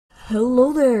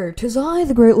Hello there, 'tis I,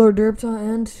 the Great Lord Derpta,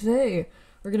 and today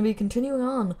we're going to be continuing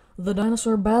on the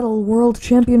Dinosaur Battle World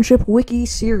Championship Wiki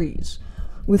series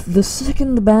with the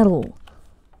second battle,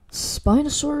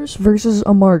 Spinosaurus versus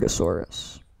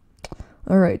Amargasaurus.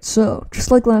 Alright, so, just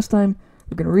like last time,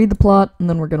 we're going to read the plot, and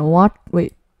then we're going to watch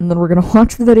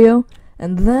the video,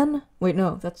 and then, and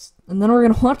then we're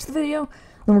going to watch the video,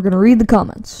 and we're going to read the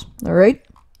comments. Alright?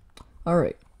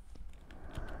 Alright.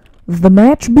 The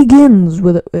match begins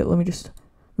with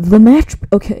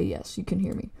okay, yes, you can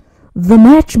hear me. The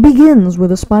match begins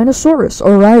with a Spinosaurus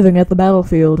arriving at the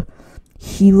battlefield.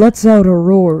 He lets out a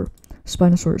roar.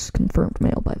 Spinosaurus confirmed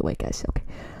male, by the way, guys. Okay.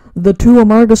 The two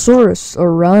Amargasaurus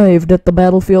arrived at the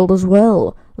battlefield as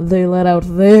well. They let out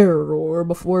their roar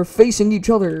before facing each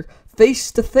other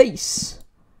face to face.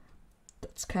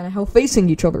 That's kind of how facing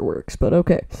each other works, but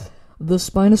okay. The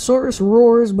Spinosaurus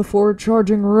roars before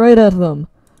charging right at them.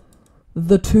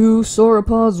 The two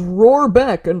sauropods roar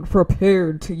back and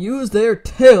prepared to use their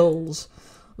tails.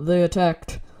 They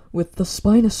attacked. With the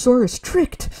Spinosaurus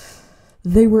tricked,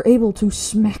 they were able to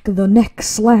smack the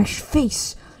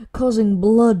neck/face, causing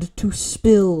blood to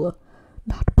spill.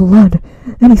 Not blood,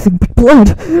 anything but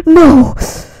blood. No!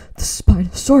 The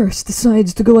Spinosaurus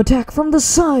decides to go attack from the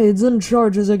sides and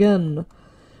charges again.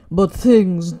 But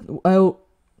things out...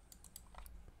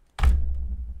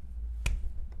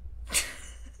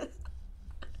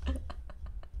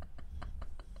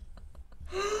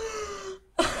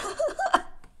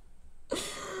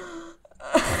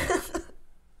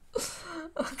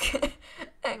 Okay,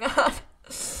 hang on.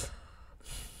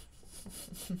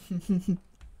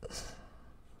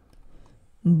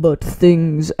 But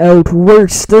things out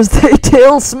worse as they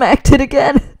tail smacked it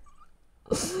again.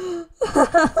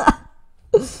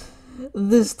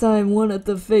 This time one at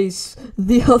the face,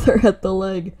 the other at the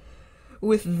leg.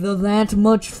 With that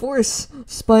much force,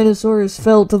 Spinosaurus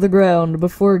fell to the ground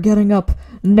before getting up,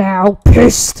 now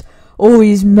pissed. Oh,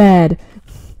 he's mad.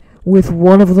 With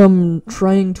one of them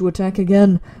trying to attack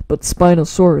again, but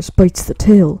Spinosaurus bites the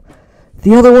tail.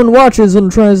 The other one watches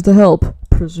and tries to help,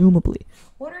 presumably.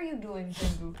 What are you doing,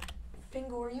 Pingu?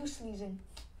 Pingu, are you sneezing?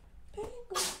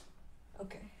 Pingu.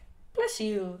 Okay. Bless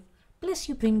you. Bless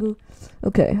you, Pingu.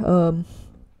 Okay, the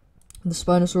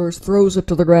Spinosaurus throws it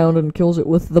to the ground and kills it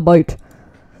with the bite.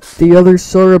 The other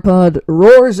sauropod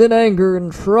roars in anger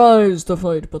and tries to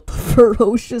fight, but the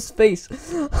ferocious face of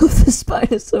the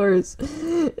Spinosaurus,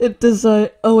 it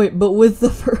decides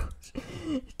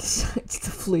to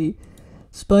flee.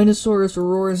 Spinosaurus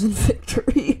roars in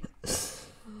victory.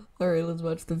 Alright, let's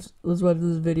watch this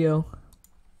video.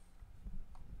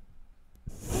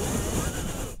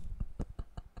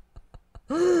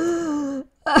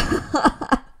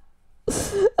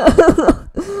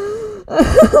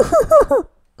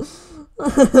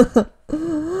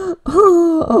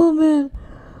 Oh man.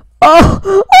 Oh.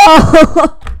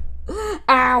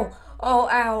 Ow. Oh,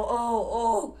 ow.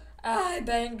 Oh. I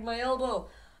banged my elbow.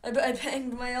 I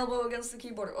banged my elbow against the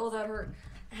keyboard. Oh, that hurt.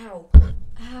 Ow.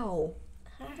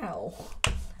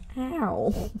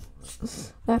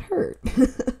 That hurt.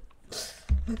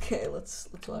 Okay, let's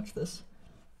watch this.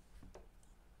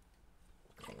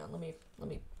 Hang on, let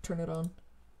me turn it on.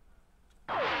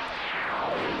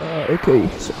 Okay,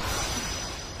 so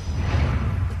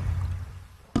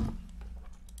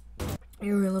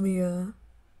anyway, let me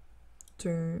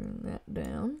turn that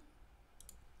down.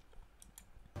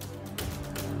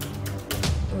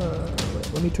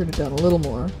 Wait, let me turn it down a little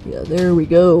more. Yeah, there we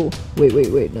go.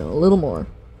 Wait, no, a little more.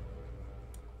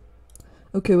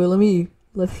 Okay, well, let me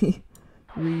redo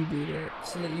that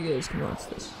so that you guys can watch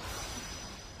this.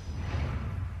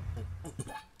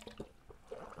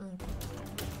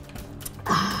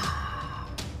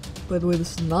 By the way,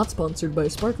 this is not sponsored by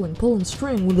Sparkling Pull and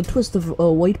String with a twist of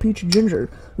white peach ginger,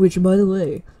 which, by the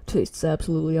way, tastes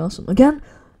absolutely awesome. Again,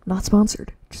 not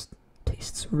sponsored, just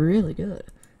tastes really good.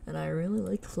 And I really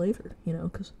like the flavor, you know,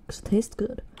 because it tastes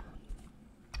good.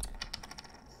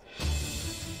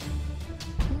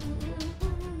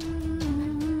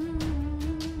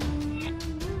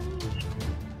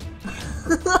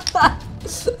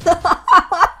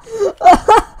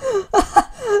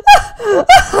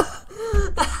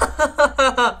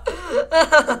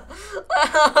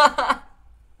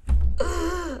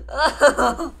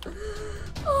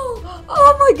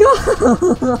 Oh my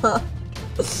god!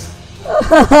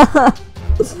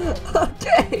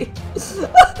 Okay.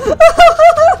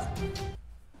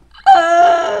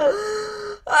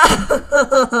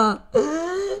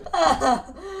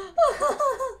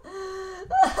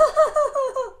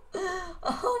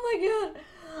 Oh my god!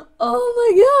 Oh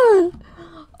my god!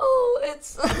 Oh,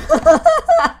 it's...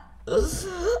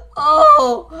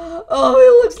 oh,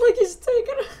 it looks like he's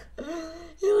taking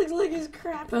he looks like he's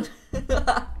crapping.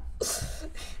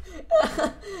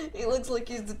 He looks like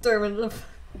he's determined to...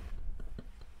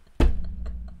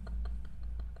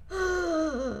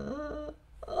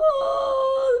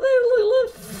 Oh, they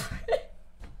look...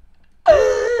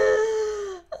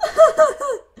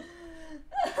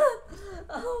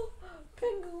 Oh,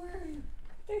 Pingu, where are you?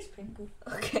 There's Pingu.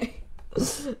 Okay. What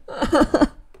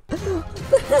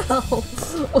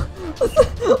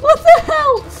the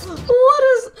hell?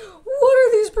 What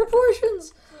are these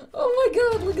proportions? Oh my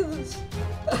god, look at this.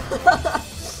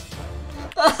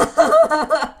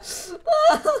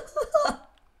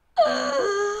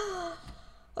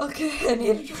 Okay, I need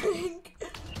a drink.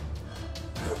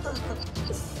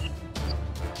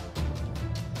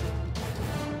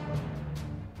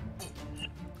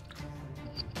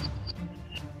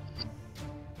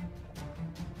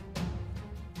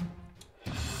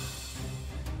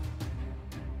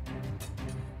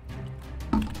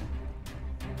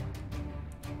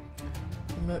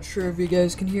 I'm not sure if you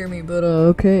guys can hear me, but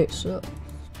okay, so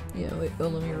yeah, wait,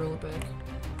 let me roll it back.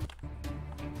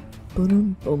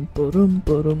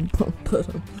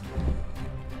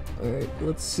 Alright,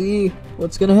 let's see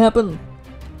what's gonna happen.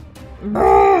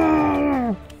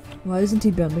 Why isn't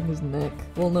he bending his neck?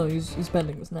 Well, no, he's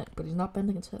bending his neck, but he's not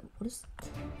bending his head. What is...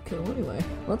 Okay, well, anyway,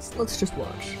 let's just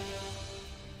watch.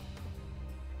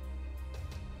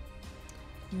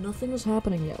 Nothing is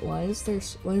happening yet. Why is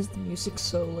the music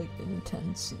so, like,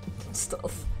 intense and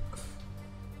stuff?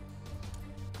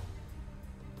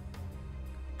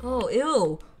 Oh,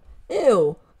 ew!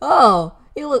 Ew! Oh!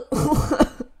 He look...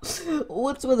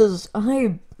 What's with his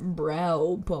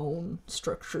eyebrow bone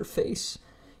structure face?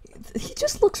 He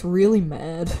just looks really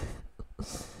mad.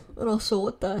 And also,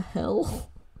 what the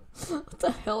hell? What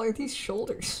the hell are these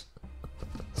shoulders?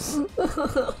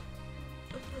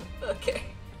 Okay.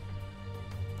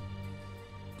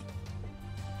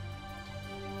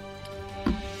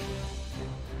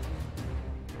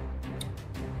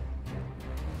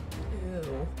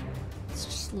 Ew. This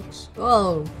just looks...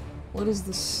 Oh! What is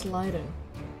this sliding?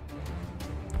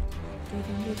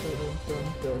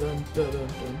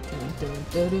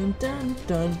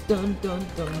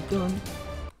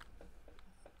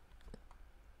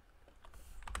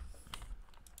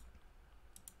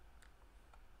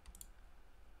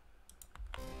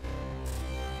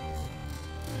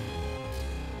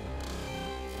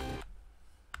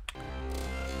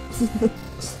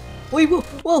 Wait,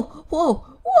 whoa,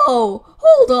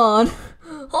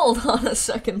 hold on a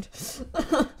second.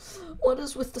 What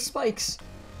is with the spikes?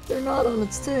 They're not on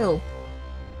its tail.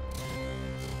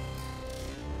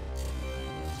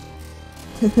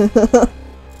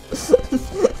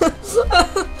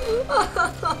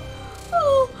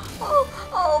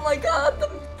 Oh my god, the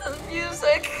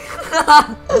music.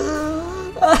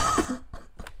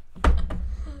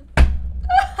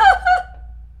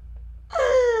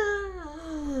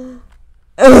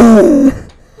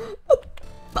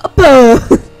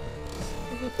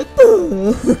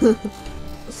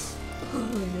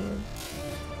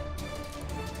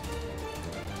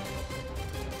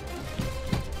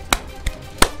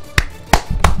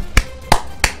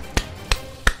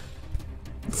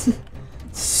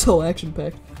 So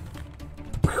action-packed.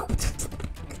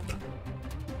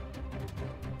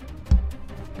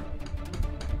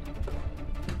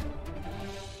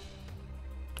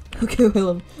 Okay,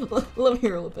 wait, let me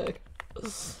roll it back.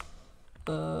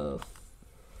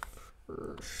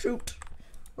 Shoot.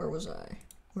 Where was I?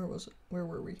 Where was it? Where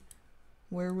were we?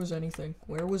 Where was anything?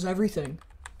 Where was everything?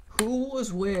 Who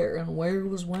was where, and where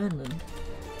was when, and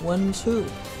when was who?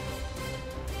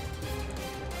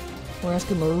 We're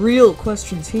asking the real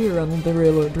questions here on the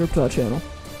Real Driptot channel.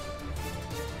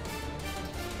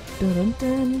 Dun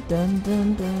dun dun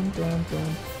dun dun dun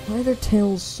dun. Why are their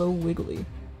tails so wiggly?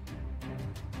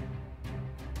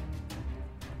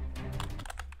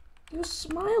 You're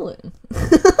smiling.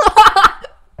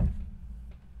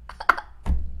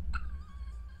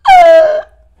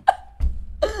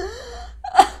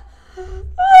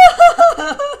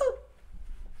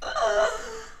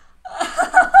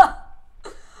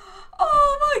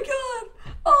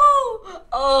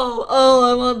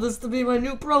 I want this to be my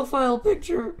new profile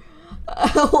picture.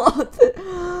 I want it.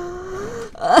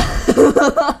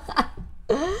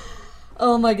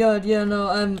 Oh my god, yeah, no,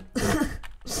 I'm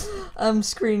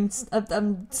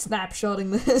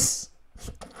snapshotting this.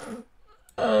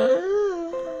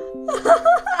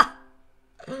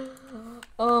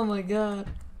 Oh my god.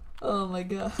 Oh my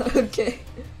god. Okay.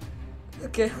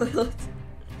 Okay, let's...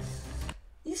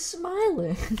 He's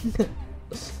smiling.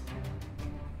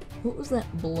 What was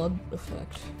that blood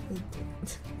effect?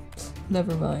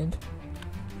 Never mind.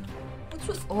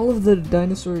 What's with all of the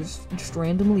dinosaurs just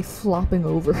randomly flopping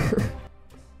over?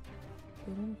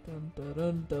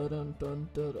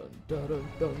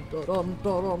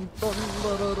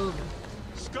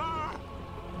 Scar!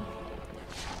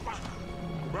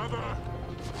 Brother,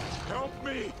 help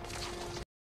me!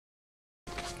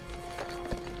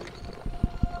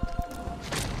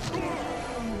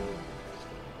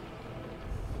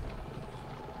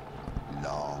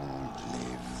 Long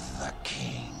live the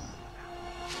king.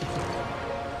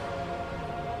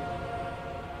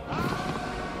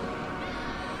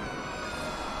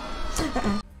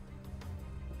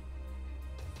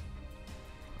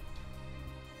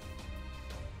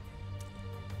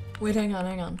 Wait, hang on,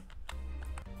 hang on.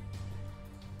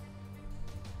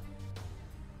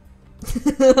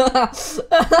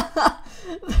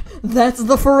 That's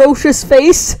the ferocious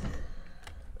face.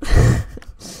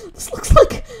 This looks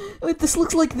like this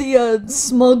looks like the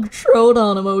smug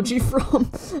Troodon emoji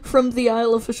from the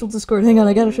Isle official Discord. Hang on,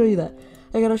 I gotta show you that.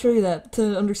 I gotta show you that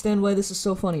to understand why this is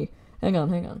so funny. Hang on,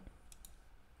 hang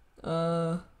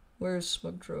on. Where's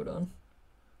smug Troodon?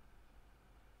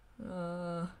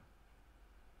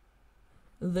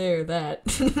 There, that.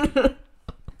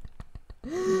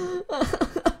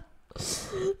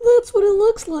 That's what it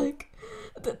looks like.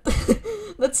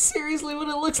 That's seriously what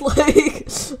it looks like.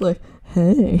 Like,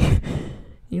 hey,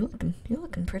 you're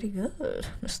looking pretty good.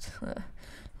 Just,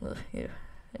 yeah,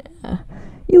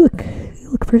 you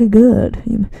look pretty good.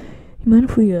 You mind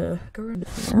if we go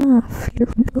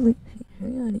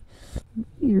around?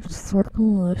 You're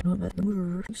circle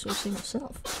resourcing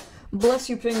yourself. Bless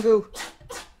you, Pingu.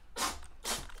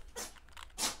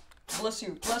 Bless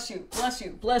you, bless you, bless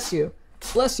you, bless you,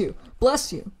 bless you,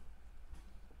 bless you.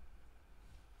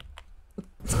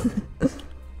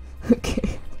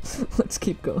 Okay, let's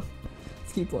keep going.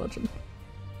 Let's keep watching.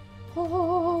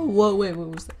 Oh, whoa, wait, what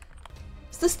was that?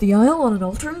 Is this the Isle on an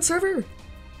alternate server?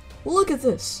 Look at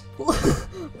this.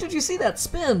 Did you see that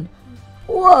spin?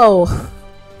 Whoa,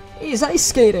 he's ice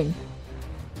skating.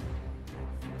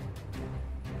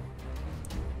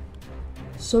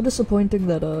 So disappointing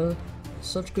that,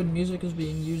 such good music is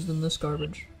being used in this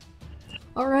garbage.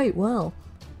 Alright, well,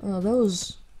 that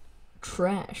was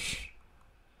trash.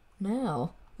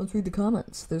 Now, let's read the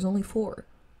comments. There's only 4.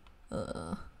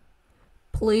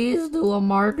 Please do a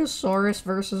Margosaurus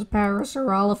versus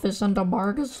Parasaurolophus and a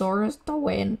Margosaurus to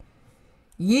win.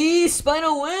 Yee,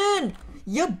 Spino win!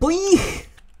 Yeah, boy!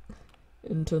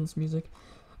 Intense music.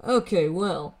 Okay,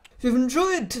 well, if you've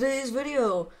enjoyed today's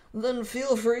video, then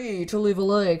feel free to leave a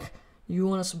like. You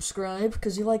want to subscribe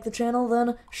because you like the channel?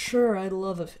 Then sure, I'd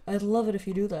love it. I'd love it if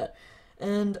you do that.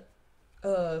 And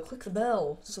click the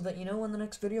bell so that you know when the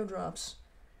next video drops.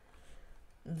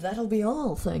 That'll be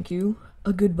all, thank you.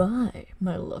 A goodbye,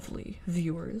 my lovely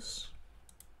viewers.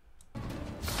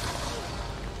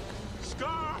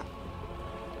 Scar!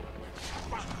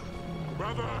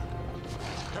 Brother,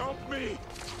 help me!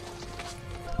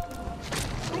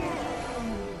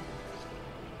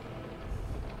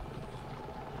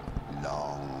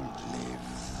 Long live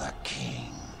the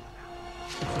king.